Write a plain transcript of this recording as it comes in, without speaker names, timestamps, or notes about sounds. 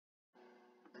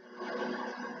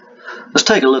Let's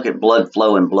take a look at blood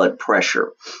flow and blood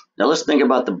pressure. Now let's think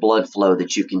about the blood flow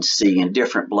that you can see in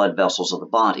different blood vessels of the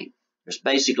body. There's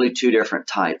basically two different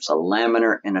types, a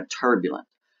laminar and a turbulent.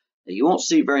 Now, you won't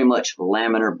see very much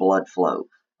laminar blood flow.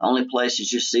 The only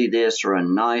places you see this are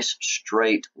in nice,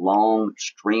 straight, long,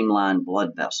 streamlined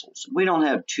blood vessels. We don't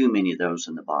have too many of those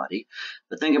in the body,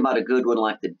 but think about a good one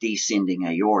like the descending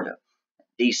aorta.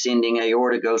 Descending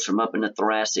aorta goes from up in the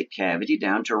thoracic cavity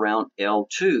down to around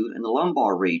L2 in the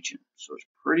lumbar region. So it's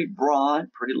pretty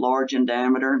broad, pretty large in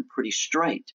diameter, and pretty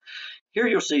straight. Here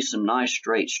you'll see some nice,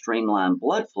 straight, streamlined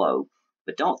blood flow,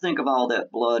 but don't think of all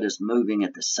that blood as moving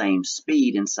at the same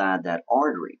speed inside that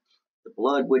artery. The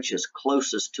blood which is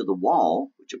closest to the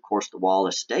wall, which of course the wall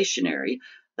is stationary,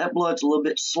 that blood's a little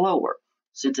bit slower.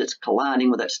 Since it's colliding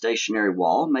with that stationary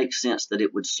wall, it makes sense that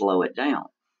it would slow it down.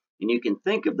 And you can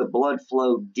think of the blood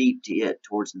flow deep to it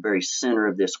towards the very center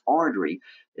of this artery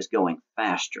as going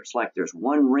faster. It's like there's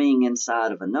one ring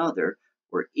inside of another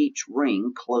where each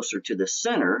ring closer to the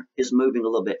center is moving a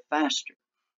little bit faster.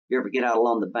 If you ever get out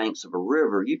along the banks of a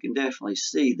river, you can definitely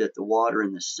see that the water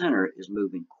in the center is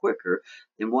moving quicker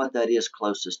than what that is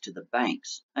closest to the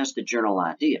banks. That's the general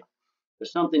idea. But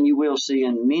something you will see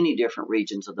in many different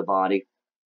regions of the body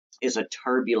is a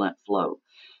turbulent flow.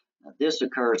 Now, this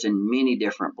occurs in many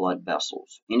different blood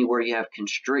vessels, anywhere you have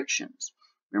constrictions.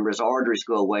 Remember, as arteries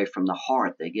go away from the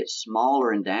heart, they get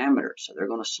smaller in diameter, so they're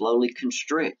going to slowly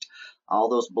constrict. All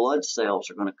those blood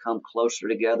cells are going to come closer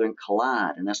together and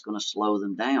collide, and that's going to slow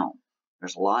them down.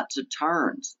 There's lots of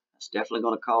turns. That's definitely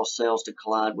going to cause cells to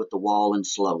collide with the wall and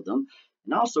slow them.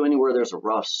 And also anywhere there's a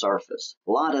rough surface.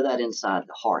 A lot of that inside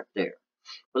the heart there.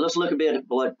 But let's look a bit at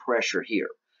blood pressure here.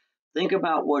 Think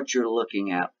about what you're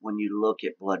looking at when you look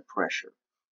at blood pressure.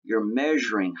 You're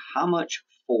measuring how much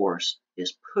force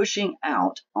is pushing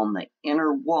out on the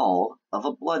inner wall of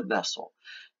a blood vessel.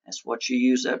 That's what you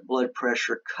use that blood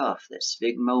pressure cuff, that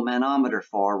sphygmomanometer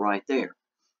for right there.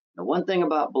 Now, one thing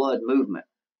about blood movement,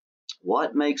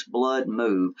 what makes blood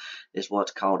move is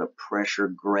what's called a pressure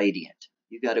gradient.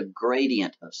 You got a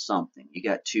gradient of something. You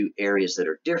got two areas that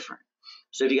are different.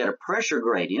 So if you got a pressure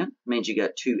gradient, it means you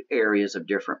got two areas of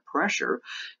different pressure.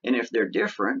 And if they're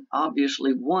different,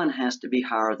 obviously one has to be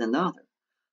higher than the other.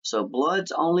 So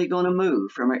blood's only going to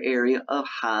move from an area of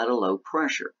high to low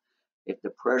pressure. If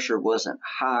the pressure wasn't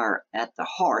higher at the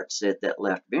heart, say at that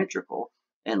left ventricle,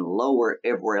 and lower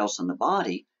everywhere else in the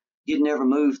body, you'd never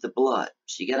move the blood.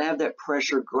 So you got to have that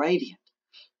pressure gradient.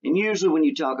 And usually when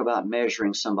you talk about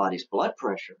measuring somebody's blood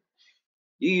pressure,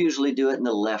 you usually do it in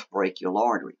the left brachial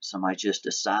artery. Somebody just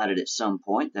decided at some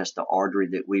point that's the artery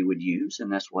that we would use,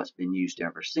 and that's what's been used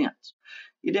ever since.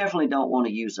 You definitely don't want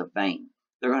to use a vein.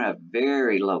 They're going to have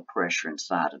very low pressure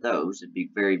inside of those. It'd be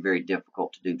very, very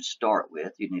difficult to do to start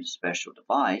with. You need a special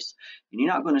device, and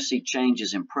you're not going to see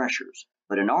changes in pressures.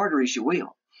 But in arteries, you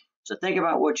will. So think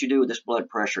about what you do with this blood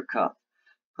pressure cuff.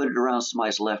 Put it around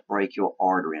somebody's left brachial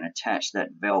artery and attach that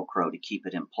Velcro to keep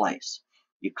it in place.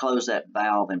 You close that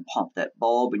valve and pump that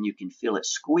bulb, and you can feel it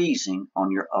squeezing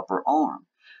on your upper arm.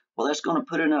 Well, that's going to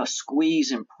put enough squeeze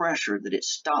and pressure that it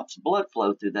stops blood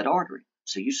flow through that artery.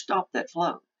 So you stop that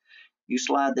flow. You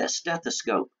slide that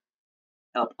stethoscope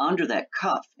up under that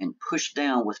cuff and push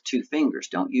down with 2 fingers.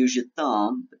 Don't use your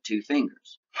thumb, but 2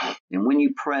 fingers. And when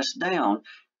you press down,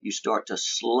 you start to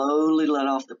slowly let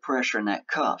off the pressure in that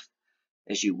cuff.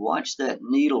 As you watch that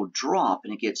needle drop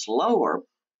and it gets lower,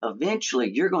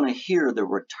 eventually you're going to hear the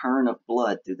return of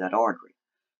blood through that artery.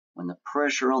 When the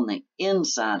pressure on the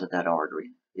inside of that artery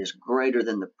is greater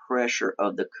than the pressure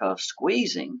of the cuff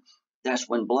squeezing, that's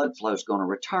when blood flow is going to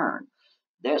return.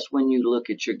 That's when you look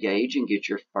at your gauge and get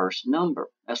your first number.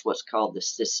 That's what's called the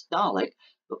systolic,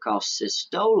 because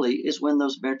systole is when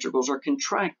those ventricles are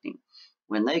contracting.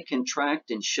 When they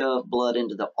contract and shove blood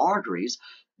into the arteries,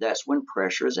 that's when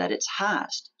pressure is at its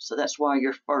highest. So that's why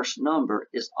your first number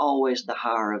is always the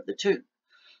higher of the two.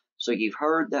 So you've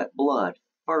heard that blood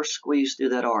first squeeze through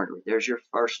that artery. There's your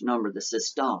first number, the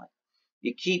systolic.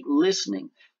 You keep listening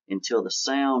until the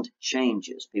sound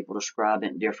changes. People describe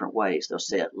it in different ways. They'll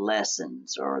say it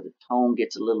lessens or the tone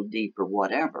gets a little deeper,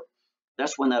 whatever.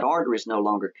 That's when that artery is no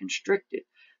longer constricted.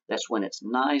 That's when it's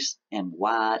nice and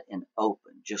wide and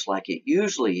open, just like it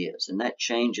usually is. And that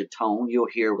change of tone you'll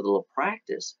hear with a little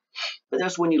practice. But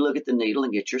that's when you look at the needle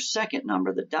and get your second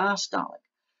number, the diastolic.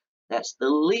 That's the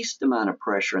least amount of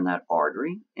pressure in that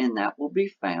artery, and that will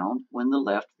be found when the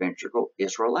left ventricle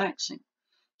is relaxing.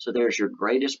 So there's your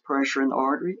greatest pressure in the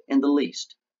artery and the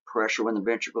least. Pressure when the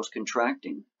ventricle is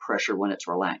contracting, pressure when it's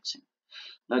relaxing.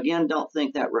 Now again, don't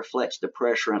think that reflects the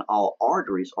pressure in all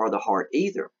arteries or the heart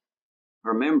either.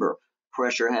 Remember,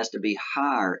 Pressure has to be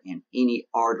higher in any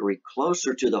artery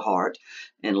closer to the heart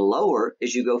and lower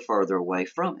as you go further away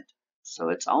from it. So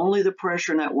it's only the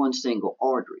pressure in that one single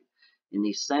artery. And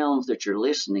these sounds that you're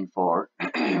listening for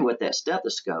with that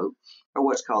stethoscope are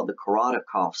what's called the carotid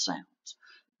cough sounds.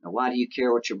 Now, why do you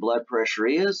care what your blood pressure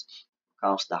is?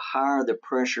 Because the higher the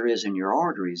pressure is in your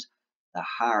arteries, the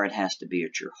higher it has to be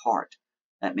at your heart.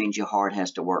 That means your heart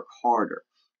has to work harder.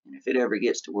 And if it ever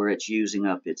gets to where it's using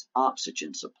up its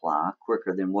oxygen supply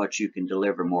quicker than what you can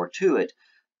deliver more to it,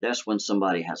 that's when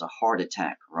somebody has a heart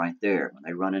attack right there, when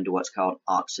they run into what's called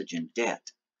oxygen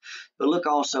debt. But look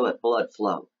also at blood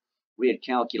flow. We had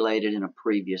calculated in a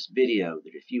previous video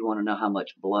that if you want to know how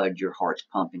much blood your heart's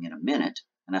pumping in a minute,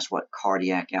 and that's what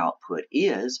cardiac output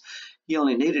is, you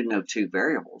only needed to know two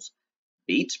variables,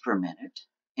 beats per minute,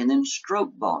 and then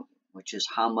stroke volume, which is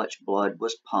how much blood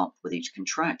was pumped with each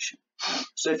contraction.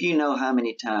 So if you know how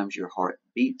many times your heart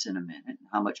beats in a minute and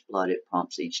how much blood it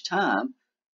pumps each time,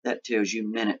 that tells you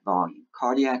minute volume,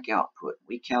 cardiac output.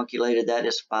 We calculated that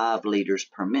as 5 liters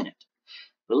per minute.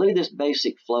 But look at this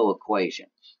basic flow equation.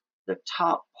 The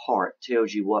top part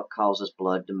tells you what causes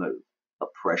blood to move, a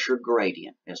pressure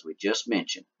gradient, as we just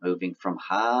mentioned, moving from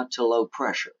high to low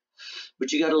pressure.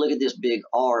 But you got to look at this big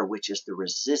R, which is the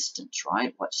resistance,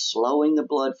 right? What's slowing the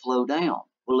blood flow down?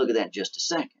 We'll look at that in just a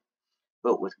second.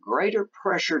 But with greater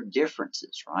pressure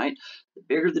differences, right? The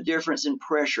bigger the difference in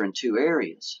pressure in two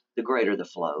areas, the greater the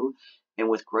flow. And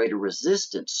with greater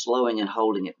resistance slowing and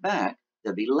holding it back,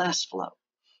 there'll be less flow.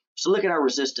 So look at our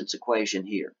resistance equation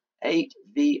here.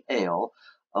 8VL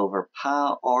over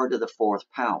pi r to the 4th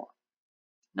power.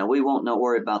 Now we won't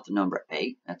worry about the number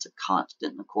 8. That's a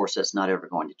constant, and of course that's not ever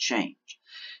going to change.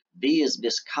 V is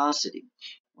viscosity.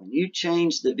 When you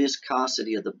change the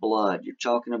viscosity of the blood, you're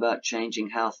talking about changing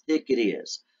how thick it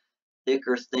is.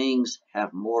 Thicker things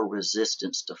have more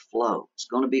resistance to flow. It's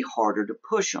going to be harder to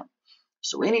push them.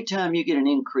 So anytime you get an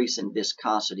increase in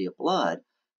viscosity of blood,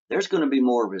 there's going to be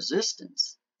more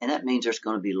resistance, and that means there's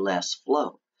going to be less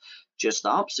flow. Just the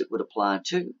opposite would apply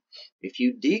too. If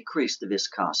you decrease the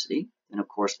viscosity, then of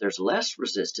course there's less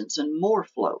resistance and more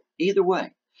flow, either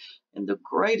way. And the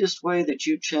greatest way that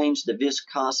you change the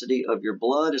viscosity of your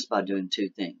blood is by doing two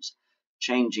things,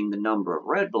 changing the number of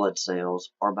red blood cells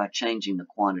or by changing the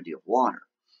quantity of water.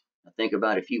 Now think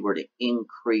about if you were to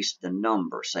increase the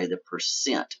number, say the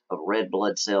percent of red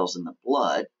blood cells in the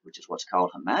blood, which is what's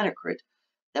called hematocrit,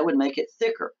 that would make it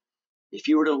thicker. If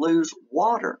you were to lose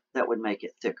water, that would make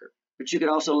it thicker. But you could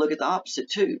also look at the opposite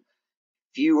too.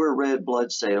 Fewer red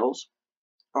blood cells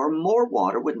or more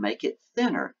water would make it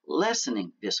thinner,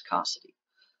 lessening viscosity.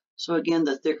 So again,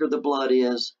 the thicker the blood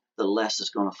is, the less it's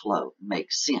going to flow.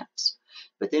 Makes sense.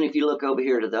 But then if you look over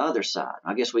here to the other side,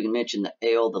 I guess we can mention the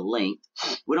L, the length.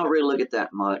 We don't really look at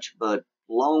that much, but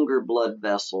longer blood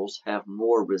vessels have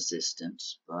more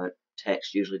resistance, but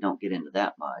texts usually don't get into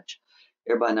that much.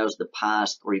 Everybody knows the pi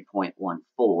is 3.14.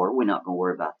 We're not going to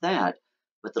worry about that.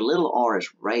 But the little r is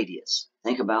radius.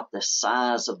 Think about the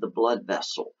size of the blood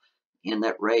vessel. In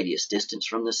that radius, distance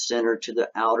from the center to the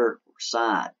outer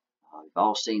side. You've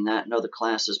all seen that in other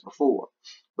classes before.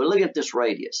 But look at this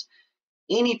radius.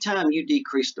 Anytime you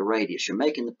decrease the radius, you're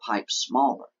making the pipe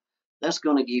smaller. That's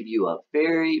going to give you a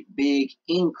very big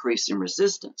increase in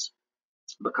resistance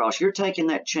because you're taking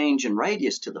that change in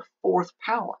radius to the 4th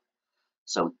power.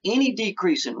 So any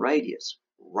decrease in radius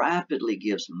rapidly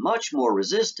gives much more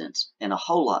resistance and a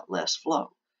whole lot less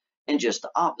flow. And just the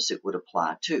opposite would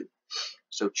apply too.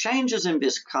 So changes in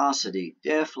viscosity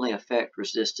definitely affect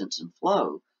resistance and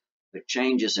flow, but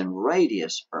changes in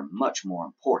radius are much more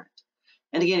important.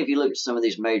 And again, if you look at some of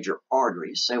these major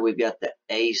arteries, say we've got the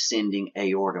ascending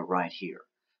aorta right here.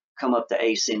 Come up the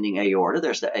ascending aorta,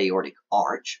 there's the aortic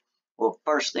arch. Well,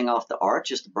 first thing off the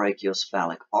arch is the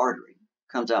brachiocephalic artery.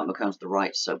 Comes out and becomes the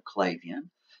right subclavian,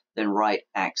 then right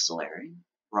axillary,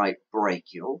 right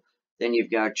brachial. Then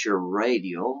you've got your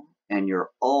radial and your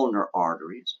ulnar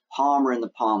arteries, palmar in the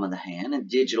palm of the hand and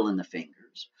digital in the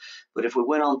fingers. But if we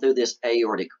went on through this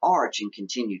aortic arch and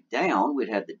continued down, we'd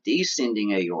have the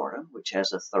descending aorta, which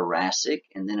has a thoracic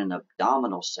and then an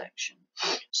abdominal section,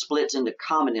 splits into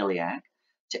common iliac,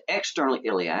 to external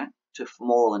iliac, to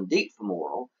femoral and deep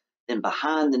femoral. Then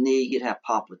behind the knee, you'd have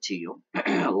popliteal.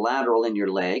 Lateral in your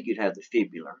leg, you'd have the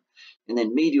fibular. And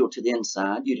then medial to the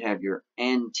inside, you'd have your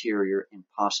anterior and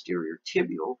posterior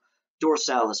tibial,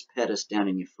 dorsalis pedis down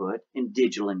in your foot, and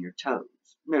digital in your toes.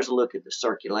 And there's a look at the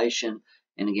circulation,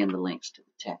 and again, the links to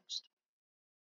the text.